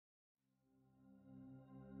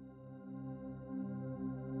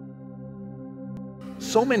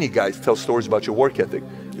So many guys tell stories about your work ethic.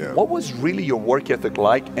 Yeah. What was really your work ethic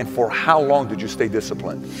like, and for how long did you stay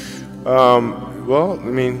disciplined? Well, I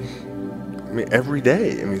mean, every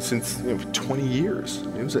day. I mean, since 20 years.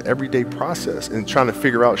 It was an everyday process, and trying to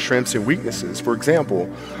figure out strengths and weaknesses. For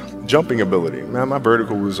example, jumping ability. Man, my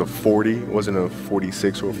vertical was a 40, it wasn't a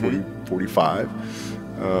 46 or a 40,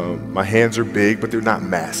 45. My hands are big, but they're not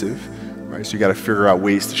massive. Right? So you got to figure out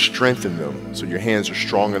ways to strengthen them so your hands are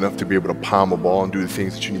strong enough to be able to palm a ball and do the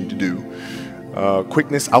things that you need to do.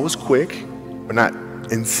 Quickness, I was quick, but not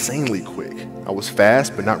insanely quick. I was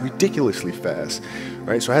fast, but not ridiculously fast.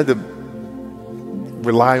 Right? So I had to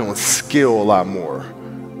rely on skill a lot more.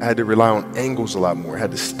 I had to rely on angles a lot more. I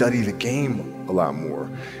had to study the game a lot more.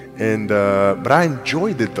 And but I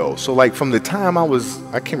enjoyed it though. So like from the time I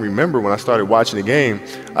can remember when I started watching the game,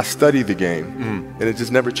 I studied the game, and it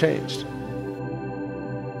just never changed.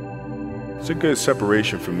 It's a good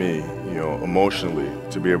separation for me, emotionally,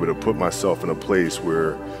 to be able to put myself in a place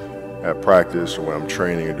where at practice or when I'm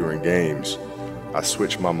training or during games, I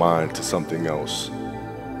switch my mind to something else.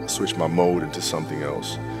 I switch my mode into something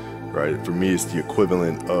else, right? For me, it's the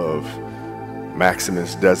equivalent of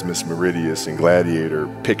Maximus, Decimus, Meridius, and Gladiator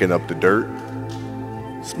picking up the dirt,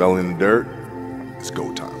 smelling the dirt. It's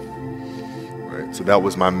go time. Right? So that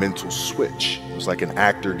was my mental switch. It was like an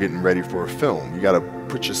actor getting ready for a film. You got to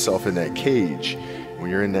put yourself in that cage. When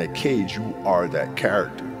you're in that cage, you are that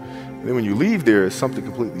character. And then when you leave there, it's something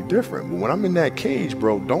completely different. But when I'm in that cage,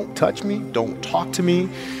 bro, don't touch me, don't talk to me.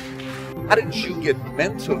 How did you get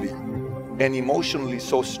mentally and emotionally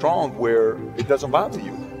so strong where it doesn't bother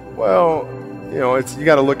you? Well, you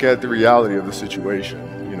got to look at the reality of the situation.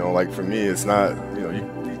 Like for me, it's not,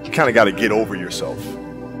 you kind of got to get over yourself.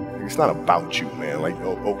 It's not about you, man. Like,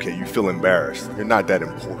 oh, okay, you feel embarrassed. You're not that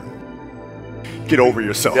important. Get over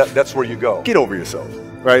yourself. That's where you go. Get over yourself,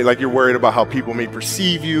 right? Like you're worried about how people may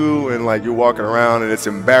perceive you, and like you're walking around and it's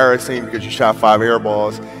embarrassing because you shot 5 air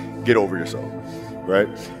balls. Get over yourself, right?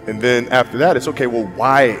 And then after that, it's okay, well,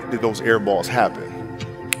 why did those air balls happen?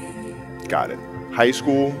 Got it. High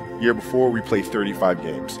school, year before, we played 35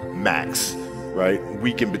 games, max, right?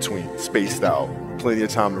 Week in between, spaced out, plenty of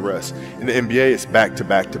time to rest. In the NBA, it's back to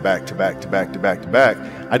back to back to back to back to back to back.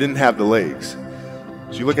 I didn't have the legs.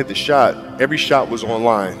 So you look at the shot, every shot was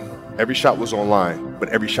online. Every shot was online, but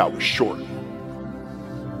every shot was short.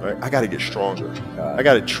 Right? I got to get stronger. I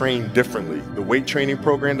got to train differently. The weight training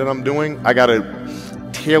program that I'm doing, I got to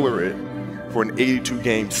tailor it for an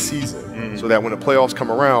 82-game season so that when the playoffs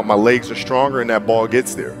come around, my legs are stronger and that ball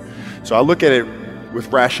gets there. So I look at it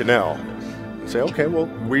with rationale and say, okay, well,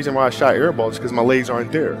 the reason why I shot air balls is because my legs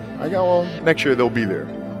aren't there. I go, well, next year they'll be there.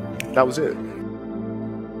 That was it.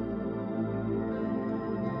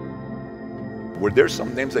 Were there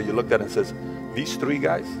some names that you looked at and says, these 3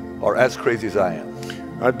 guys are as crazy as I am?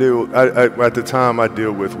 At the time, I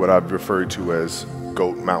deal with what I've referred to as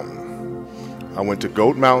Goat Mountain. I went to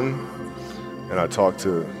Goat Mountain and I talked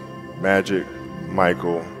to Magic,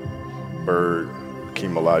 Michael, Bird,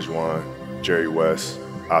 Hakeem Olajuwon, Jerry West,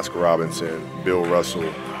 Oscar Robinson, Bill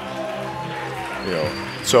Russell.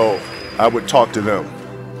 So I would talk to them.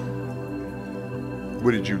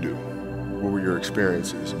 What did you do? What were your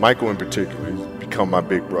experiences? Michael in particular, he's become my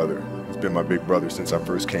big brother. He's been my big brother since I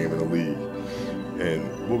first came in the league.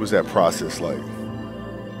 And what was that process like?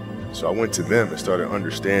 So I went to them and started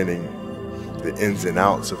understanding the ins and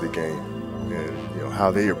outs of the game and how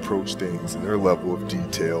they approach things and their level of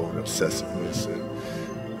detail and obsessiveness. And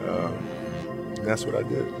that's what I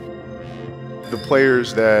did. The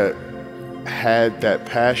players that had that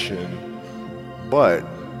passion but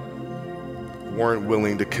weren't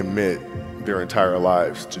willing to commit their entire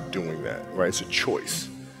lives to doing that, right? It's a choice,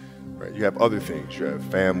 right? You have other things, you have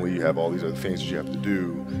family, you have all these other things that you have to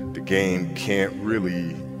do. The game can't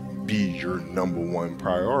really be your #1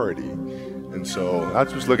 priority. And so I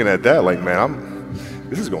was just looking at that like, man,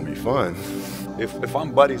 this is gonna be fun. If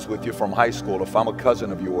I'm buddies with you from high school, if I'm a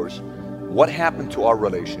cousin of yours, what happened to our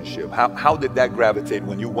relationship? How did that gravitate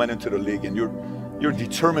when you went into the league and you're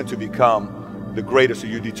determined to become the greatest, or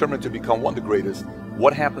you're determined to become one of the greatest?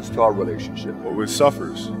 What happens to our relationship? Well, it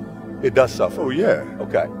suffers. It does suffer. Oh, yeah.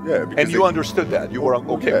 Okay. Yeah. And you understood that. You were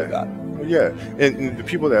okay with that. Well, yeah. And the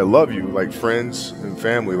people that love you, like friends and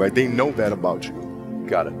family, like they know that about you.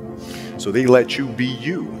 Got it. So they let you be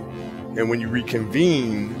you. And when you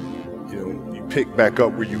reconvene, you pick back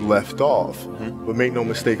up where you left off. But make no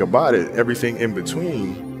mistake about it, everything in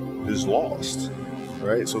between is lost,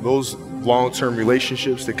 right? So those long-term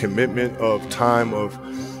relationships, the commitment of time of,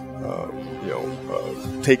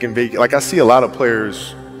 taking like I see a lot of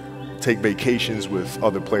players take vacations with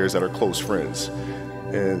other players that are close friends.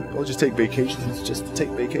 And or just take vacations, just to take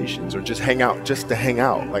vacations, or just hang out, just to hang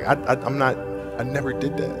out. Like I never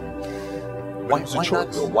did that. Why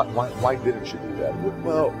not though? Why didn't you do that?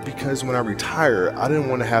 Well, because when I retire, I didn't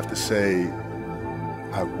want to have to say,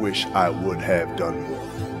 I wish I would have done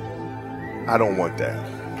more. I don't want that.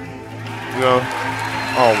 You know,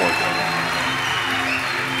 I don't want that.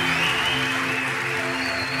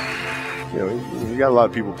 You know, you got a lot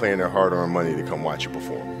of people paying their hard-earned money to come watch you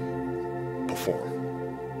perform.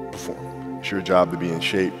 It's your job to be in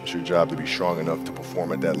shape. It's your job to be strong enough to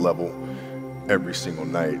perform at that level every single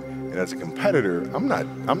night. And as a competitor, I'm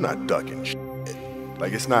not ducking shit.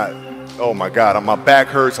 Like, it's not, oh my God, my back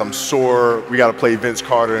hurts, I'm sore. We got to play Vince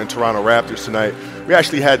Carter and Toronto Raptors tonight. We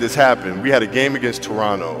actually had this happen. We had a game against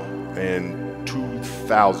Toronto in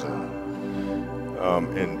 2000,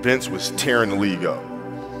 and Vince was tearing the league up.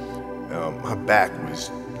 My back was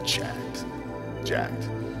jacked.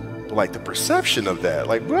 But like the perception of that,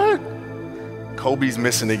 like what? Kobe's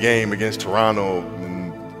missing the game against Toronto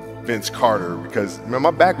and Vince Carter because man,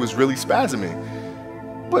 my back was really spasming.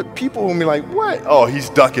 But people will be like, what? Oh, he's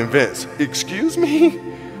ducking Vince. Excuse me?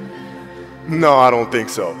 No, I don't think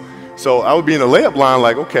so. So I would be in a layup line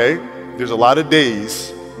like, okay, there's a lot of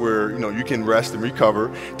days where, you know, you can rest and recover.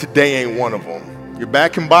 Today ain't one of them. Your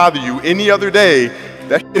back can bother you any other day.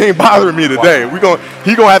 That shit ain't bothering me today. He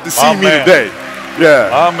gonna have to see me today.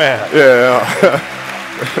 Yeah. Amen. Yeah.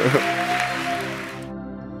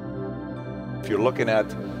 If you're looking at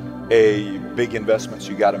a big investments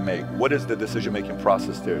you got to make, what is the decision-making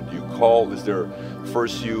process there? Do you call? Is there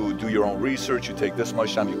first you do your own research? You take this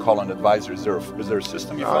much time. You call an advisor. Is there a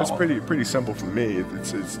system you follow? It's pretty simple for me.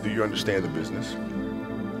 It's do you understand the business?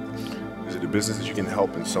 Is it a business that you can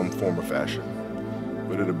help in some form or fashion?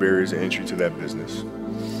 What are the barriers of entry to that business?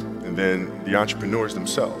 And then the entrepreneurs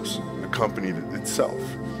themselves, the company itself.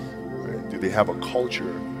 Right? Do they have a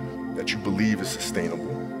culture that you believe is sustainable?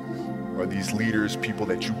 Are these leaders people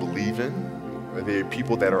that you believe in? Are they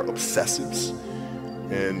people that are obsessives?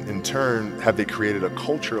 And in turn, have they created a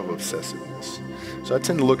culture of obsessiveness? So I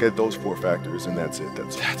tend to look at those 4 factors, and that's it.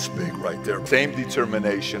 That's big right there. Same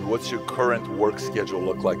determination. What's your current work schedule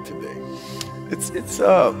look like today? It's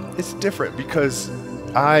different because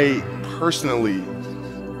I personally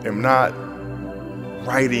am not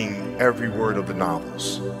writing every word of the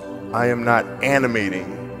novels. I am not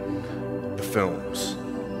animating the films.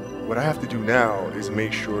 What I have to do now is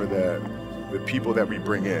make sure that the people that we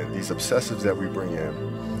bring in, these obsessives that we bring in,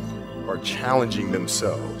 are challenging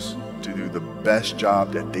themselves to do the best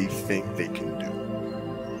job that they think they can do.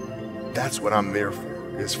 That's what I'm there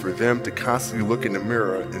for, is for them to constantly look in the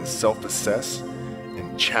mirror and self-assess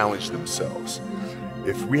and challenge themselves.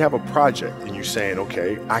 If we have a project and you're saying,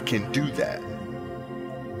 okay, I can do that,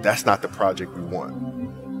 that's not the project we want.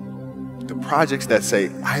 The projects that say,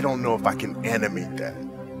 I don't know if I can animate that.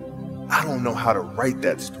 I don't know how to write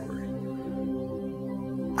that story.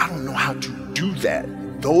 I don't know how to do that.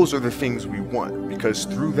 Those are the things we want, because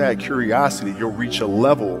through that curiosity, you'll reach a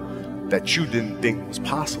level that you didn't think was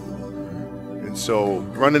possible. And so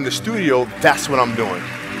running the studio, that's what I'm doing.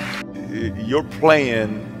 You're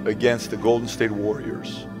playing against the Golden State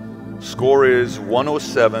Warriors. Score is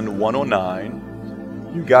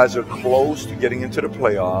 107-109. You guys are close to getting into the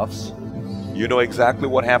playoffs. You know exactly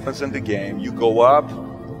what happens in the game. You go up,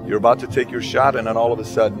 you're about to take your shot, and then all of a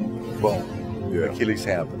sudden, boom, Achilles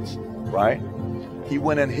happens, right? He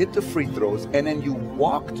went and hit the free throws, and then you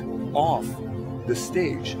walked off the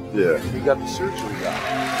stage. Yeah. You got the surgery done.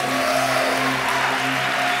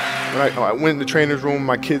 I went in the trainer's room,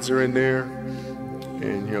 my kids are in there,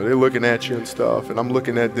 and you know, they're looking at you and stuff, and I'm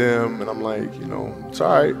looking at them, and I'm like, you know, it's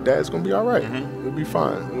all right, Dad's gonna be all right. It'll be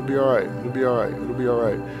fine. It'll be all right. It'll be all right. It'll be all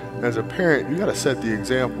right. And as a parent, you gotta set the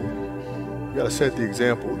example. You gotta set the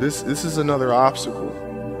example. This is another obstacle.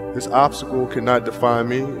 This obstacle cannot define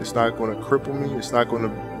me. It's not gonna cripple me. It's not gonna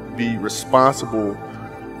be responsible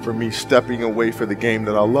for me stepping away for the game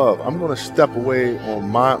that I love. I'm gonna step away on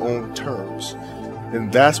my own terms. And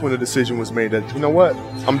that's when the decision was made that, you know what?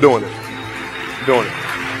 I'm doing it. I'm doing it.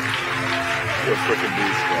 You're a freaking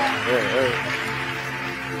beast, man. Yeah.